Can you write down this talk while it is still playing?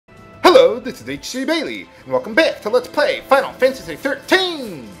Hello, this is XIII Bailey, and welcome back to Let's Play Final Fantasy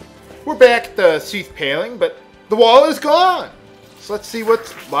XIII! We're back at the Cie'th Paling, but the wall is gone! So let's see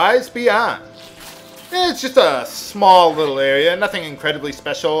what lies beyond. It's just a small little area, nothing incredibly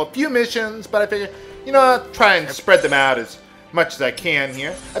special, a few missions, but I figure, you know, I'll try and spread them out as much as I can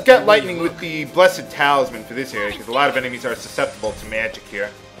here. I've got lightning with the Blessed Talisman for this area, because a lot of enemies are susceptible to magic here.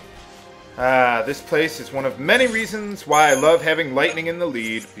 This place is one of many reasons why I love having lightning in the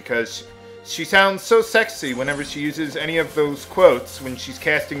lead, because she sounds so sexy whenever she uses any of those quotes when she's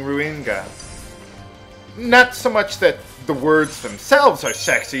casting Ruinga. Not so much that the words themselves are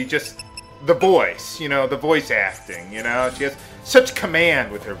sexy, just the voice, you know, the voice acting, you know. She has such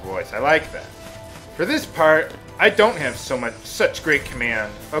command with her voice. I like that. For this part, I don't have such great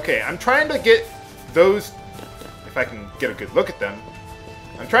command. Okay, I'm trying to get those, if I can get a good look at them,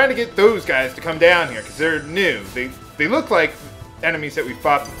 I'm trying to get those guys to come down here, because they're new. They look like enemies that we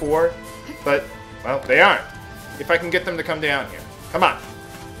fought before, but, well, they aren't. If I can get them to come down here. Come on.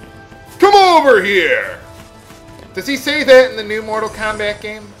 Come over here! Does he say that in the new Mortal Kombat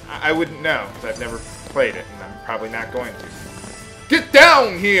game? I wouldn't know, because I've never played it, and I'm probably not going to. Get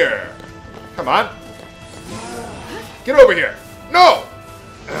down here! Come on. Get over here. No!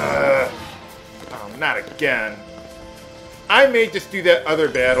 Oh, not again. I may just do that other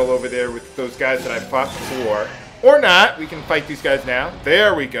battle over there with those guys that I fought before. Or not. We can fight these guys now.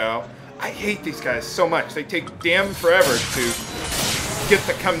 There we go. I hate these guys so much. They take damn forever to get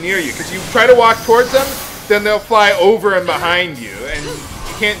to come near you. Because you try to walk towards them, then they'll fly over and behind you. And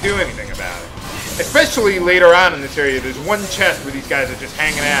you can't do anything about it. Especially later on in this area, there's one chest where these guys are just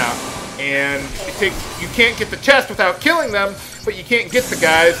hanging out. And you can't get the chest without killing them, but you can't get the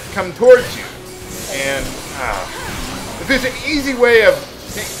guys to come towards you. And, if there's an easy way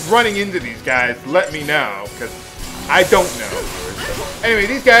of running into these guys, let me know, because I don't know. So, anyway,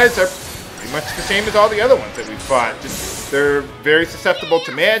 these guys are pretty much the same as all the other ones that we've fought. Just they're very susceptible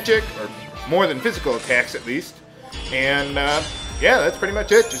to magic, or more than physical attacks at least. And yeah, that's pretty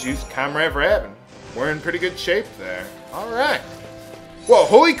much it. Just use Comrade Rab, and we're in pretty good shape there. Alright. Well,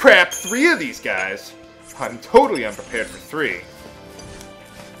 holy crap, 3 of these guys. I'm totally unprepared for 3.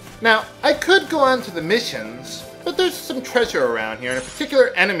 Now, I could go on to the missions, but there's some treasure around here, and a particular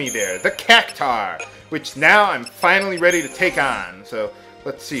enemy there, the Cactar, which now I'm finally ready to take on. So,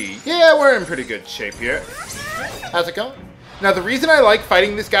 let's see. Yeah, we're in pretty good shape here. How's it going? Now, the reason I like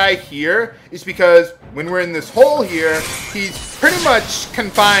fighting this guy here is because when we're in this hole here, he's pretty much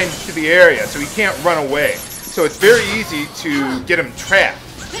confined to the area, so he can't run away. So it's very easy to get him trapped.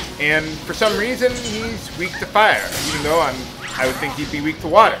 And for some reason, he's weak to fire, even though I would think he'd be weak to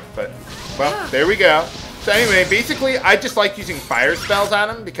water. But, well, there we go. So anyway, basically, I just like using fire spells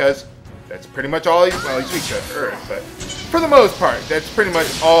on him because that's pretty much all he's weak to earth, but for the most part, that's pretty much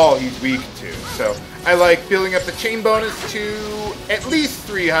all he's weak to. So I like building up the chain bonus to at least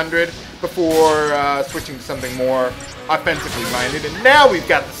 300 before switching to something more offensively minded. And now we've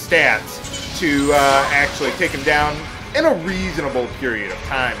got the stats to actually take him down in a reasonable period of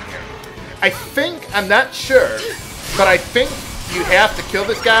time here. I think, I'm not sure, but I think you have to kill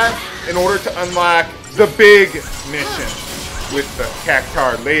this guy in order to unlock the big mission with the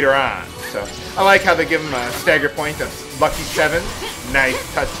Cactar later on. So I like how they give him a stagger point of lucky 7.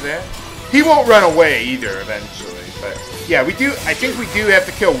 Nice touch there. He won't run away either eventually, but yeah, I think we do have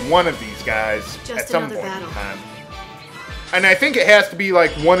to kill one of these guys at some point in time. And I think it has to be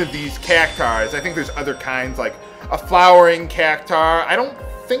like one of these Cactars. I think there's other kinds, like a flowering Cactar. I don't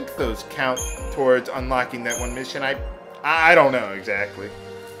think those count towards unlocking that one mission. I don't know exactly.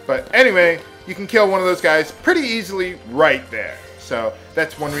 But anyway, you can kill one of those guys pretty easily right there. So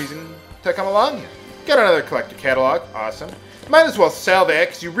that's one reason to come along here. Got another collector catalog. Awesome. Might as well sell that,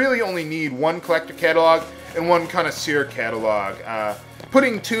 because you really only need one collector catalog and one connoisseur catalog.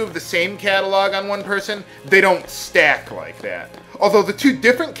 Putting 2 of the same catalog on one person, they don't stack like that. Although the 2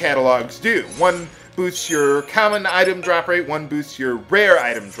 different catalogs do. One boosts your common item drop rate, one boosts your rare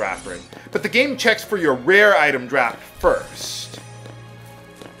item drop rate. But the game checks for your rare item drop first.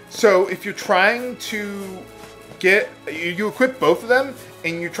 So if you're trying to you equip both of them,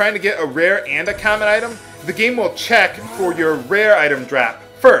 and you're trying to get a rare and a common item, the game will check for your rare item drop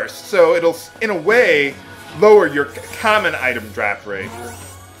first. So it'll, in a way, lower your common item drop rate.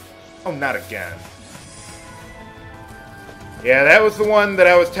 Oh, not again. Yeah, that was the one that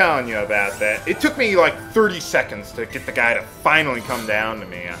I was telling you about. That it took me like 30 seconds to get the guy to finally come down to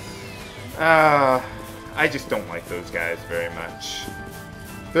me. I just don't like those guys very much.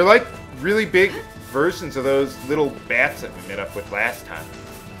 They're like really big versions of those little bats that we met up with last time.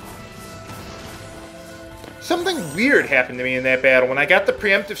 Something weird happened to me in that battle. When I got the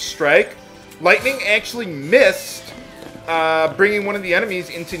preemptive strike, lightning actually missed bringing one of the enemies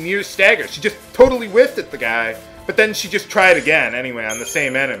into near stagger. She just totally whiffed at the guy, but then she just tried again anyway on the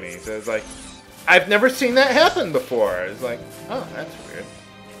same enemy. So it's like, I've never seen that happen before. It's like, oh, that's weird.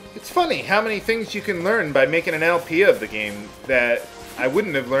 It's funny how many things you can learn by making an LP of the game that I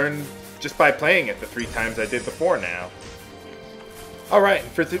wouldn't have learned just by playing it the 3 times I did before now. Alright,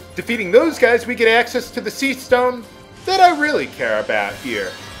 for defeating those guys, we get access to the Cie'th Stone that I really care about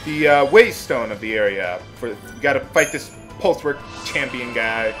here. The Waystone of the area. We gotta fight this Pulsework champion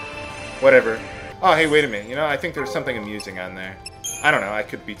guy. Whatever. Oh, hey, wait a minute. You know, I think there's something amusing on there. I don't know, I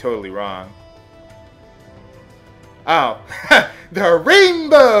could be totally wrong. Oh, the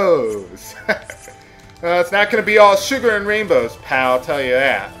rainbows! Well, it's not gonna be all sugar and rainbows, pal, I'll tell you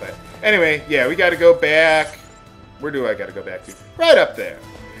that. But anyway, yeah, we gotta go back. Where do I gotta go back to? Right up there.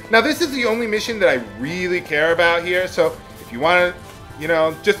 Now, this is the only mission that I really care about here, so if you want to, you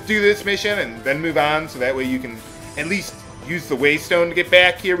know, just do this mission and then move on, so that way you can at least use the Waystone to get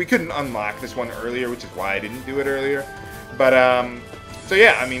back here. We couldn't unlock this one earlier, which is why I didn't do it earlier. But, so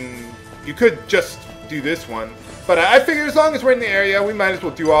yeah, I mean, you could just do this one. But I figure as long as we're in the area, we might as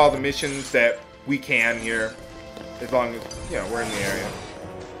well do all the missions that we can here. As long as, you know, we're in the area.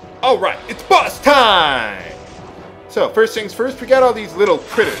 Alright, it's boss time! So, first things first, we got all these little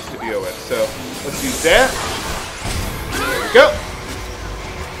critters to deal with. So, let's use that. There we go.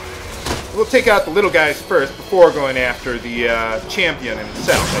 We'll take out the little guys first before going after the champion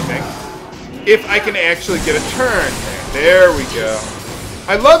himself, I think. If I can actually get a turn there. There we go.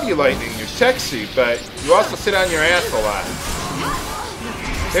 I love you, Lightning. You're sexy, but you also sit on your ass a lot.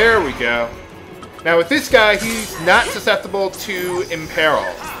 There we go. Now, with this guy, he's not susceptible to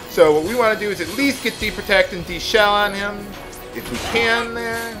Imperil. So what we want to do is at least get D-Protect and D-Shell on him, if we can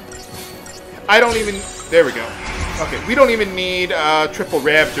there. I don't even... There we go. Okay, we don't even need Triple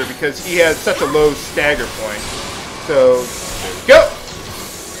Raptor because he has such a low stagger point. So, there we go.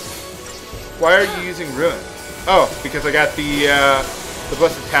 Why are you using Ruin? Oh, because I got the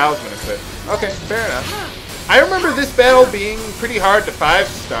Blessed Talisman equipped. Okay, fair enough. I remember this battle being pretty hard to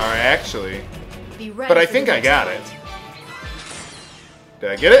 5-star, actually. But I think I got it. Did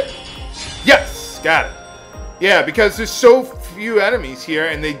I get it? Yes! Got it. Yeah, because there's so few enemies here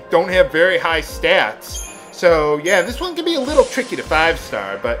and they don't have very high stats. So, yeah, this one can be a little tricky to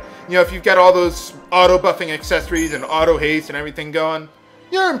 5-star, but, you know, if you've got all those auto-buffing accessories and auto-haste and everything going,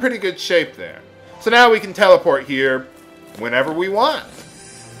 you're in pretty good shape there. So now we can teleport here whenever we want.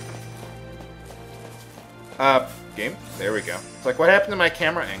 Game? There we go. It's like, what happened to my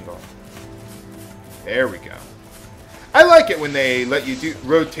camera angle? There we go. I like it when they let you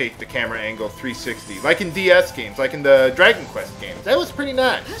rotate the camera angle 360, like in DS games, like in the Dragon Quest games. That was pretty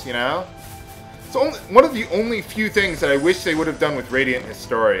nice, you know? It's one of the only few things that I wish they would have done with Radiant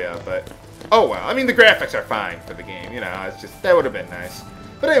Historia, but oh well. I mean, the graphics are fine for the game, you know, it's just, that would have been nice.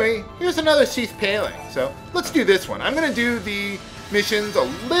 But anyway, here's another Cie'th Paling, so let's do this one. I'm going to do the missions a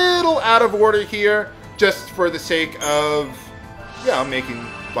little out of order here, just for the sake of, you know, making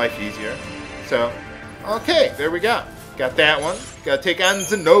life easier. So, okay, there we go. Got that one. Got to take on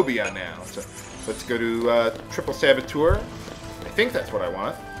Zenobia now. So let's go to Triple Saboteur. I think that's what I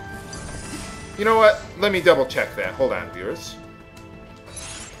want. You know what? Let me double check that. Hold on, viewers.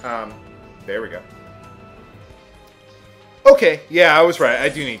 There we go. Okay, yeah, I was right. I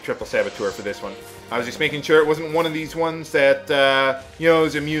do need Triple Saboteur for this one. I was just making sure it wasn't one of these ones that, you know,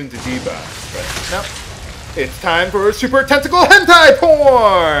 is immune to debuffs. But no. It's time for Super Tentacle Hentai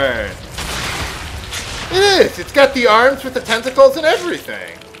Porn! It is! It's got the arms with the tentacles and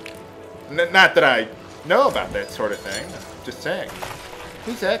everything. Not that I know about that sort of thing. Just saying.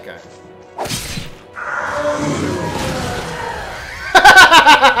 Who's that guy?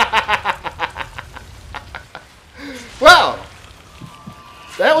 Well,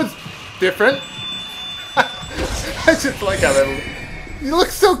 that was different. I just like how that... He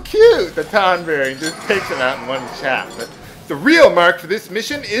looks so cute, the Tonberry. Just takes him out in one shot. But the real mark for this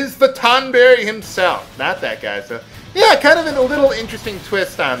mission is the Tonberry himself, not that guy. So, yeah, kind of a little interesting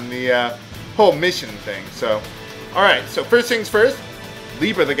twist on the whole mission thing. So, alright, so first things first,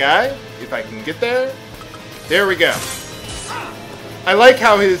 Libra the guy, if I can get there. There we go. I like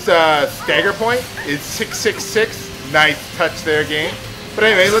how his stagger point is 666. Nice touch there, game. But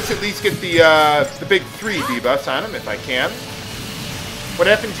anyway, let's at least get the big 3 debuffs on him, if I can. What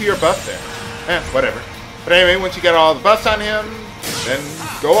happened to your buff there? Whatever. But anyway, once you got all the buffs on him, then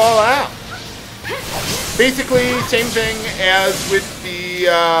go all out. Basically, same thing as with the,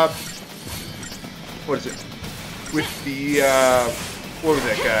 what is it? With the, what was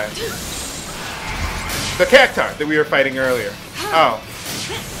that guy? the cactar that we were fighting earlier. Oh.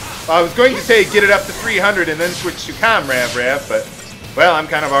 Well, I was going to say get it up to 300 and then switch to Comrav Rav, but, well, I'm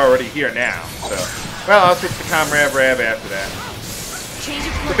kind of already here now. So, well, I'll switch to Comrav Rav after that.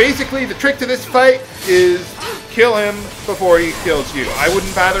 So basically, the trick to this fight is kill him before he kills you. I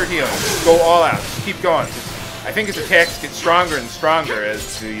wouldn't bother healing. Just go all out. Just keep going. I think his attacks get stronger and stronger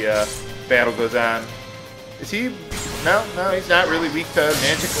as the battle goes on. Is he? No, he's not really weak to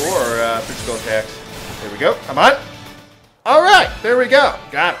magic or physical attacks. There we go. Come on. All right, there we go.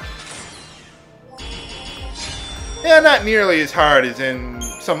 Got him. Yeah, not nearly as hard as in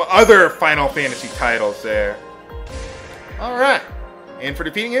some other Final Fantasy titles there. All right. And for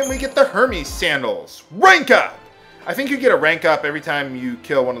defeating him, we get the Hermes Sandals. Rank up! I think you get a rank up every time you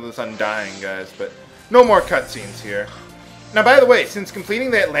kill one of those Undying guys, but no more cutscenes here. Now, by the way, since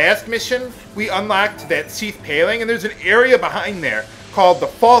completing that last mission, we unlocked that Cie'th Paling, and there's an area behind there called the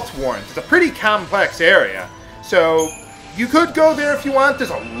Fault Warrens. It's a pretty complex area, so you could go there if you want.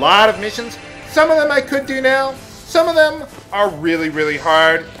 There's a lot of missions. Some of them I could do now. Some of them are really, really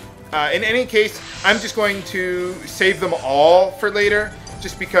hard. In any case, I'm just going to save them all for later,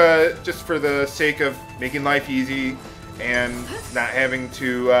 just for the sake of making life easy and not having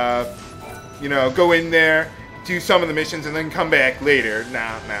to, go in there, do some of the missions, and then come back later.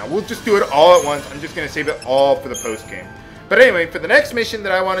 Nah, we'll just do it all at once. I'm just going to save it all for the post-game. But anyway, for the next mission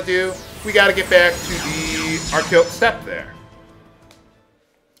that I want to do, we got to get back to the Archaeopolis step there.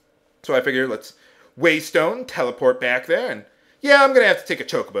 So I figure let's Waystone, teleport back there, and yeah, I'm going to have to take a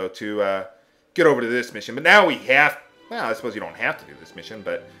chocobo to get over to this mission. But now we have... Well, I suppose you don't have to do this mission,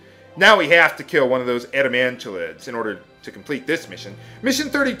 but now we have to kill one of those adamantulids in order to complete this mission. Mission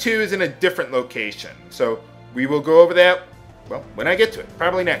 32 is in a different location, so we will go over that, well, when I get to it.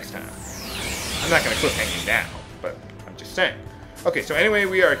 Probably next time. I'm not going to cliffhang you now, but I'm just saying. Okay, so anyway,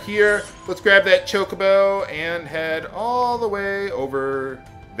 we are here. Let's grab that chocobo and head all the way over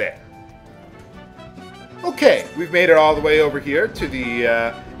there. Okay, we've made it all the way over here to the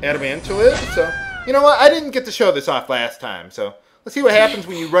Adamantulid, so, you know what, I didn't get to show this off last time, so let's see what happens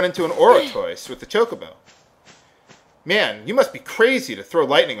when you run into an Oratoise with the chocobo. Man, you must be crazy to throw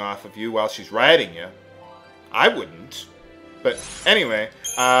lightning off of you while she's riding you. I wouldn't. But anyway,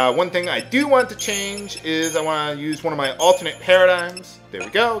 one thing I do want to change is I want to use one of my alternate paradigms. There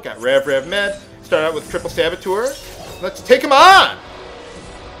we go, got Rev Med. Start out with Triple Saboteur. Let's take him on!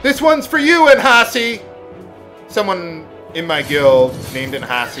 This one's for you, Enhasi! Someone in my guild named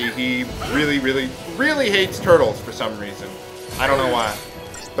Enhasi, he really hates turtles for some reason. I don't know why.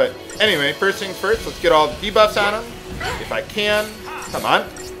 But anyway, first things first, let's get all the debuffs on him. If I can. Come on.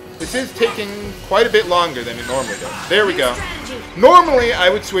 This is taking quite a bit longer than it normally does. There we go. Normally, I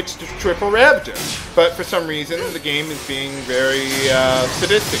would switch to Triple Ravager, but for some reason, the game is being very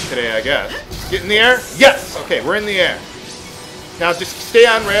sadistic today, I guess. Get in the air? Yes! Okay, we're in the air. Now just stay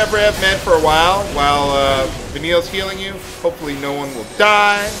on Rev Med for a while Vanille's healing you. Hopefully no one will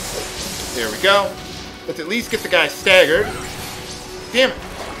die. There we go. Let's at least get the guy staggered. Damn it.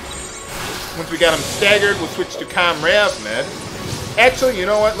 Once we got him staggered, we'll switch to Rev Med. Actually, you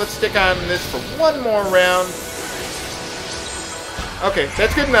know what? Let's stick on this for one more round. Okay,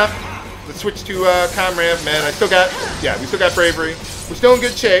 that's good enough. Let's switch to Rev Med. We still got Bravery. We're still in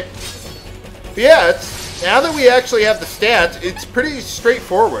good shape. But yeah, now that we actually have the stats, it's pretty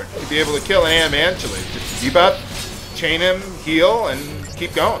straightforward to be able to kill an Adamantulid. Just debuff, chain him, heal, and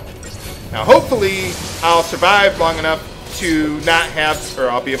keep going. Now hopefully I'll survive long enough to not have, or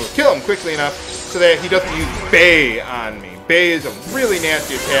I'll be able to kill him quickly enough so that he doesn't use Bay on me. Bay is a really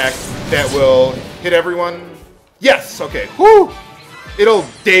nasty attack that will hit everyone. Yes, okay, whoo! It'll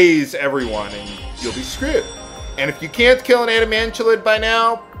daze everyone and you'll be screwed. And if you can't kill an Adamantulid by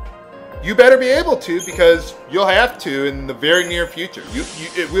now, you better be able to, because you'll have to in the very near future.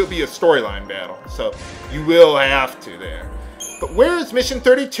 It will be a storyline battle, so you will have to there. But where is Mission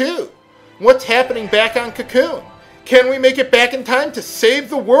 32? What's happening back on Cocoon? Can we make it back in time to save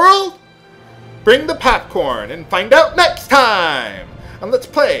the world? Bring the popcorn and find out next time on Let's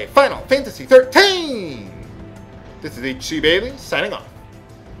Play Final Fantasy XIII. This is HC Bailey signing off.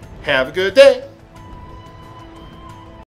 Have a good day.